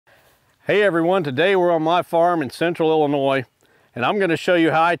Hey everyone, today we're on my farm in central Illinois, and I'm going to show you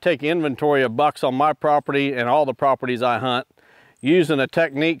how I take inventory of bucks on my property and all the properties I hunt using a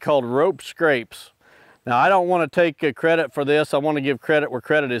technique called rope scrapes. Now I don't want to take credit for this. I want to give credit where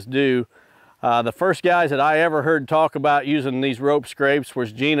credit is due. The first guys that I ever heard talk about using these rope scrapes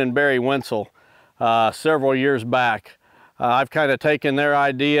was Gene and Barry Wenzel several years back. I've kind of taken their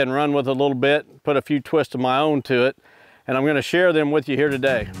idea and run with it a little bit, put a few twists of my own to it, and I'm going to share them with you here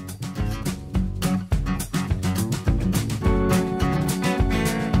today.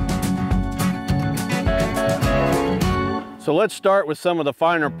 So let's start with some of the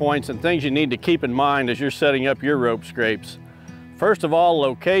finer points and things you need to keep in mind as you're setting up your rope scrapes. First of all,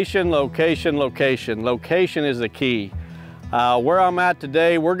 location, location, location. Location is the key. Where I'm at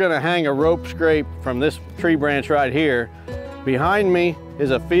today, we're going to hang a rope scrape from this tree branch right here. Behind me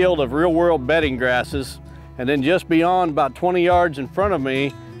is a field of real-world bedding grasses, and then just beyond, about 20 yards in front of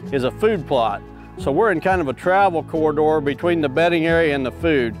me, is a food plot. So we're in kind of a travel corridor between the bedding area and the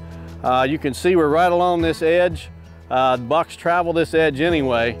food. You can see we're right along this edge. Bucks travel this edge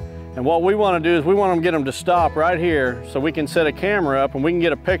anyway, and what we want to do is we want to get them to stop right here so we can set a camera up and we can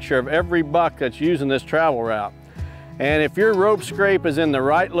get a picture of every buck that's using this travel route. And if your rope scrape is in the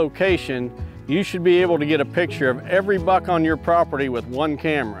right location, you should be able to get a picture of every buck on your property with one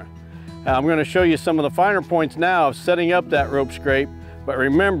camera. I'm going to show you some of the finer points now of setting up that rope scrape, but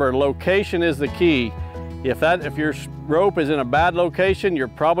remember, location is the key. If your rope is in a bad location, you're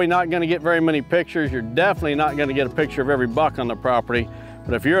probably not going to get very many pictures. You're definitely not going to get a picture of every buck on the property.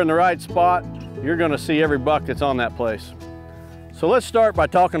 But if you're in the right spot, you're going to see every buck that's on that place. So let's start by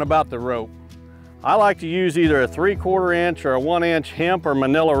talking about the rope. I like to use either a 3/4 inch or a 1 inch hemp or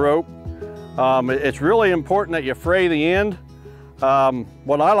manila rope. It's really important that you fray the end.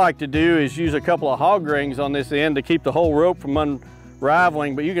 What I like to do is use a couple of hog rings on this end to keep the whole rope from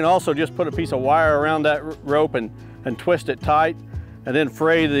unraveling, but you can also just put a piece of wire around that rope and twist it tight and then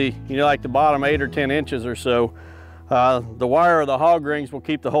fray like the bottom 8 or 10 inches or so. The wire or the hog rings will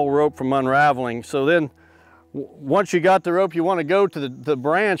keep the whole rope from unraveling. So then once you got the rope, you want to go to the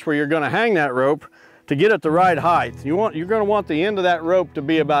branch where you're going to hang that rope to get it the right height. You're going to want the end of that rope to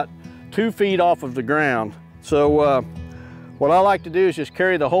be about 2 feet off of the ground. So what I like to do is just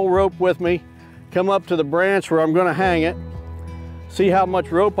carry the whole rope with me, come up to the branch where I'm going to hang it, see how much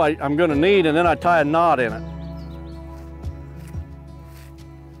rope I'm going to need, and then I tie a knot in it.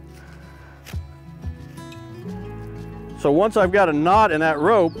 So once I've got a knot in that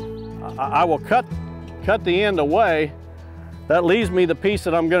rope, I will cut the end away. That leaves me the piece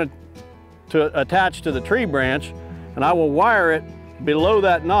that I'm going to attach to the tree branch, and I will wire it below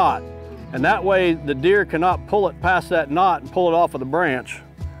that knot. And that way the deer cannot pull it past that knot and pull it off of the branch.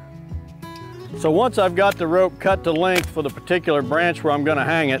 So once I've got the rope cut to length for the particular branch where I'm going to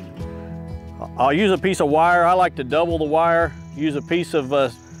hang it, I'll use a piece of wire. I like to double the wire, use a piece of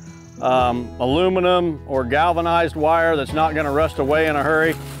aluminum or galvanized wire that's not going to rust away in a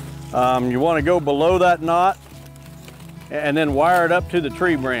hurry. You want to go below that knot and then wire it up to the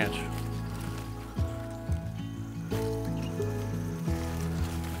tree branch.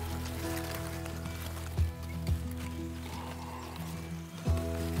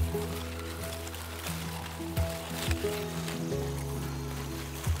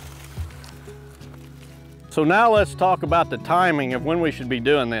 So now let's talk about the timing of when we should be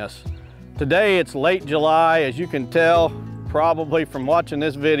doing this. Today it's late July. As you can tell, probably from watching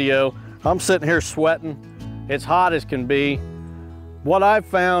this video, I'm sitting here sweating. It's hot as can be. What I've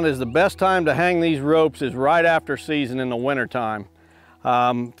found is the best time to hang these ropes is right after season in the winter time.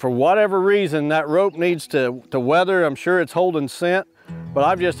 For whatever reason, that rope needs to weather. I'm sure it's holding scent, but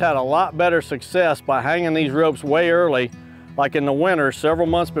I've just had a lot better success by hanging these ropes way early, like in the winter, several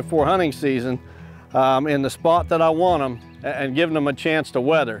months before hunting season, in the spot that I want them and giving them a chance to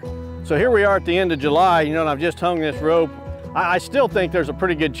weather. So here we are at the end of July, and I've just hung this rope. I still think there's a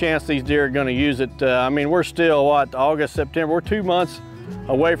pretty good chance these deer are going to use it. I mean, we're still, what, August, September, we're 2 months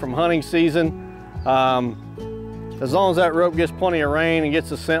away from hunting season. As long as that rope gets plenty of rain and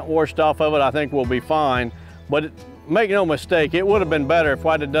gets the scent washed off of it, I think we'll be fine. But make no mistake, it would have been better if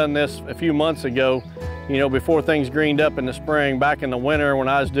I'd have done this a few months ago, before things greened up in the spring, back in the winter when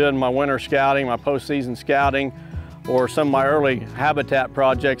I was doing my winter scouting, my postseason scouting, or some of my early habitat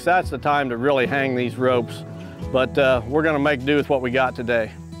projects. That's the time to really hang these ropes. But we're gonna make do with what we got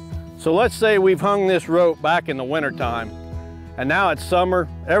today. So let's say we've hung this rope back in the winter time, and now it's summer,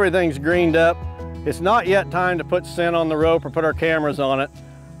 everything's greened up. It's not yet time to put scent on the rope or put our cameras on it,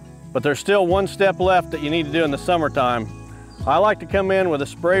 but there's still one step left that you need to do in the summertime. I like to come in with a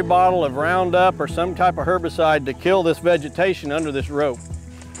spray bottle of Roundup or some type of herbicide to kill this vegetation under this rope.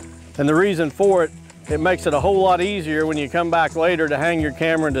 And the reason for it, it makes it a whole lot easier when you come back later to hang your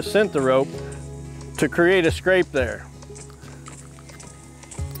camera and to scent the rope to create a scrape there.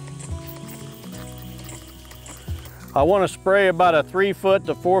 I want to spray about a 3 foot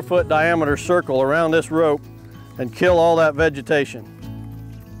to 4 foot diameter circle around this rope and kill all that vegetation.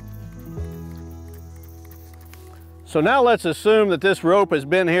 So now let's assume that this rope has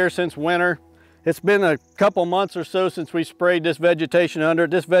been here since winter. It's been a couple months or so since we sprayed this vegetation under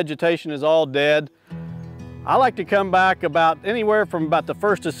it. This vegetation is all dead. I like to come back about anywhere from about the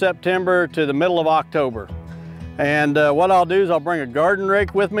 1st of September to the middle of October. And what I'll do is I'll bring a garden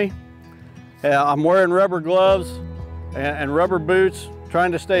rake with me. I'm wearing rubber gloves and rubber boots,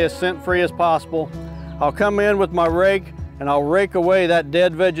 trying to stay as scent-free as possible. I'll come in with my rake and I'll rake away that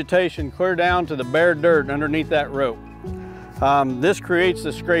dead vegetation clear down to the bare dirt underneath that rope. This creates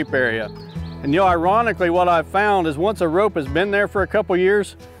the scrape area. And you know, ironically, what I've found is once a rope has been there for a couple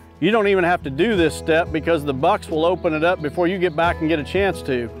years, you don't even have to do this step because the bucks will open it up before you get back and get a chance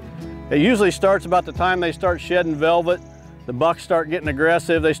to. It usually starts about the time they start shedding velvet. The bucks start getting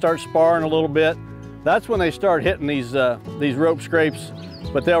aggressive, they start sparring a little bit. That's when they start hitting these rope scrapes,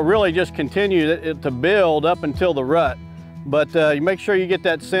 but they'll really just continue to build up until the rut. But you make sure you get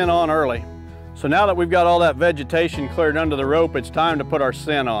that scent on early. So now that we've got all that vegetation cleared under the rope, it's time to put our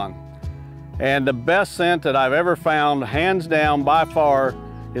scent on. And the best scent that I've ever found, hands down by far,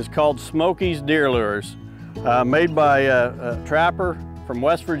 is called Smokey's deer lures, made by a trapper from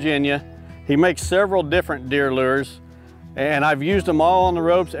West Virginia. He makes several different deer lures, and I've used them all on the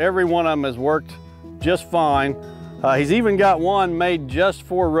ropes. Every one of them has worked just fine. He's even got one made just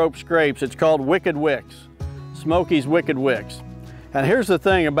for rope scrapes. It's called Wicked Wicks. Smokey's Wicked Wicks. And here's the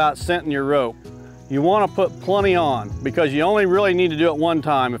thing about scenting your rope. You want to put plenty on because you only really need to do it one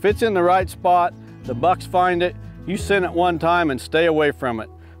time. If it's in the right spot, the bucks find it, you scent it one time and stay away from it.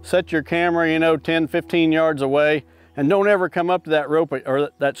 Set your camera, you know, 10, 15 yards away, and don't ever come up to that rope or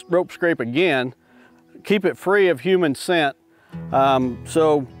that rope scrape again. Keep it free of human scent.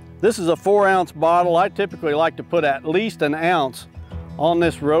 So this is a 4-ounce bottle. I typically like to put at least an ounce on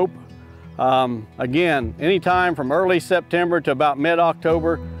this rope. Again, anytime from early September to about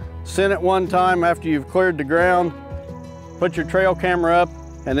mid-October, scent it one time after you've cleared the ground, put your trail camera up,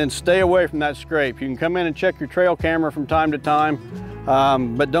 and then stay away from that scrape. You can come in and check your trail camera from time to time,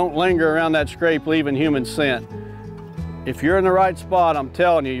 but don't linger around that scrape leaving human scent. If you're in the right spot, I'm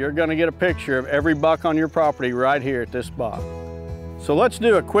telling you, you're gonna get a picture of every buck on your property right here at this spot. So let's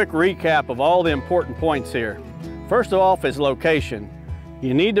do a quick recap of all the important points here. First of all is location.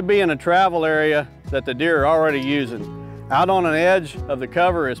 You need to be in a travel area that the deer are already using. Out on an edge of the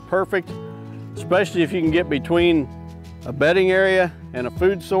cover is perfect, especially if you can get between a bedding area and a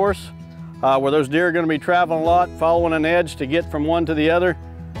food source where those deer are going to be traveling a lot, following an edge to get from one to the other.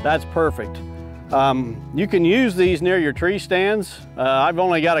 That's perfect. You can use these near your tree stands. I've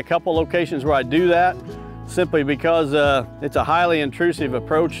only got a couple locations where I do that simply because it's a highly intrusive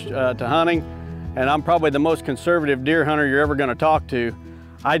approach to hunting, and I'm probably the most conservative deer hunter you're ever going to talk to.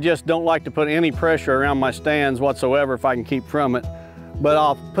 I just don't like to put any pressure around my stands whatsoever if I can keep from it. But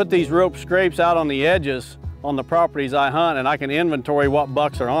I'll put these rope scrapes out on the edges on the properties I hunt, and I can inventory what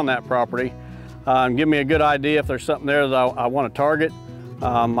bucks are on that property and give me a good idea if there's something there that I want to target.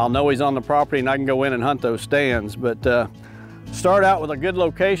 I'll know he's on the property and I can go in and hunt those stands. But start out with a good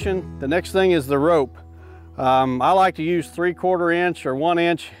location. The next thing is the rope. I like to use 3/4 inch or 1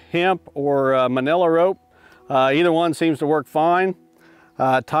 inch hemp or manila rope. Either one seems to work fine.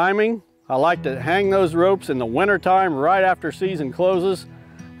 Timing, I like to hang those ropes in the winter time right after season closes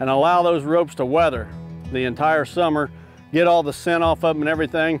and allow those ropes to weather the entire summer, get all the scent off of them and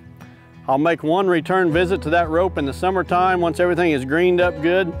everything. I'll make one return visit to that rope in the summertime. Once everything is greened up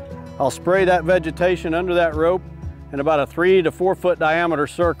good, I'll spray that vegetation under that rope in about a 3 to 4 foot diameter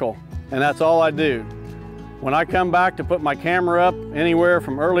circle, and that's all I do. When I come back to put my camera up anywhere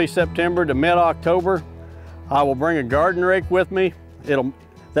from early September to mid-October, I will bring a garden rake with me.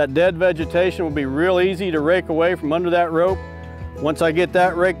 That dead vegetation will be real easy to rake away from under that rope. Once I get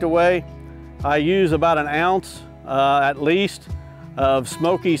that raked away, I use about an ounce at least of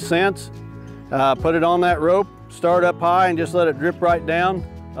Smokey scents. Put it on that rope, start up high and just let it drip right down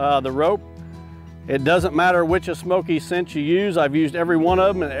the rope. It doesn't matter which of Smokey scents you use. I've used every one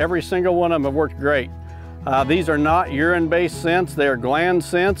of them and every single one of them have worked great. These are not urine-based scents, they are gland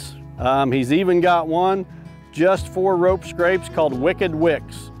scents. He's even got one just for rope scrapes called Wicked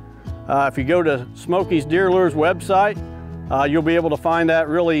Wicks. If you go to Smokey's Deer Lures website, you'll be able to find that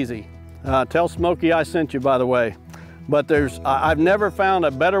real easy. Tell Smokey I sent you, by the way. But I've never found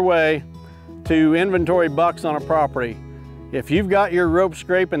a better way to inventory bucks on a property. If you've got your rope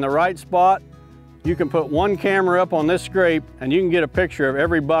scrape in the right spot, you can put one camera up on this scrape and you can get a picture of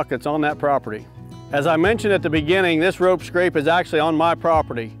every buck that's on that property. As I mentioned at the beginning, this rope scrape is actually on my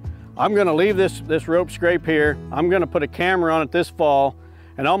property. I'm gonna leave this rope scrape here. I'm gonna put a camera on it this fall,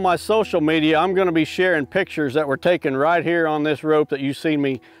 and on my social media, I'm gonna be sharing pictures that were taken right here on this rope that you've seen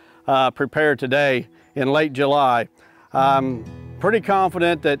me prepare today in late July. I'm pretty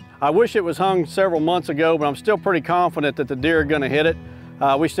confident that, I wish it was hung several months ago, but I'm still pretty confident that the deer are gonna hit it.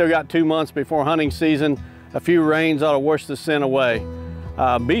 We still got 2 months before hunting season. A few rains ought to wash the scent away.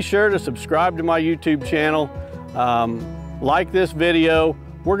 Be sure to subscribe to my YouTube channel, like this video.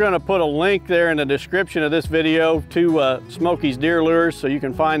 We're gonna put a link there in the description of this video to Smokey's deer lures, so you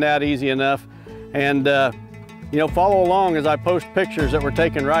can find that easy enough. And you know, follow along as I post pictures that were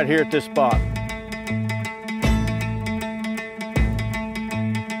taken right here at this spot.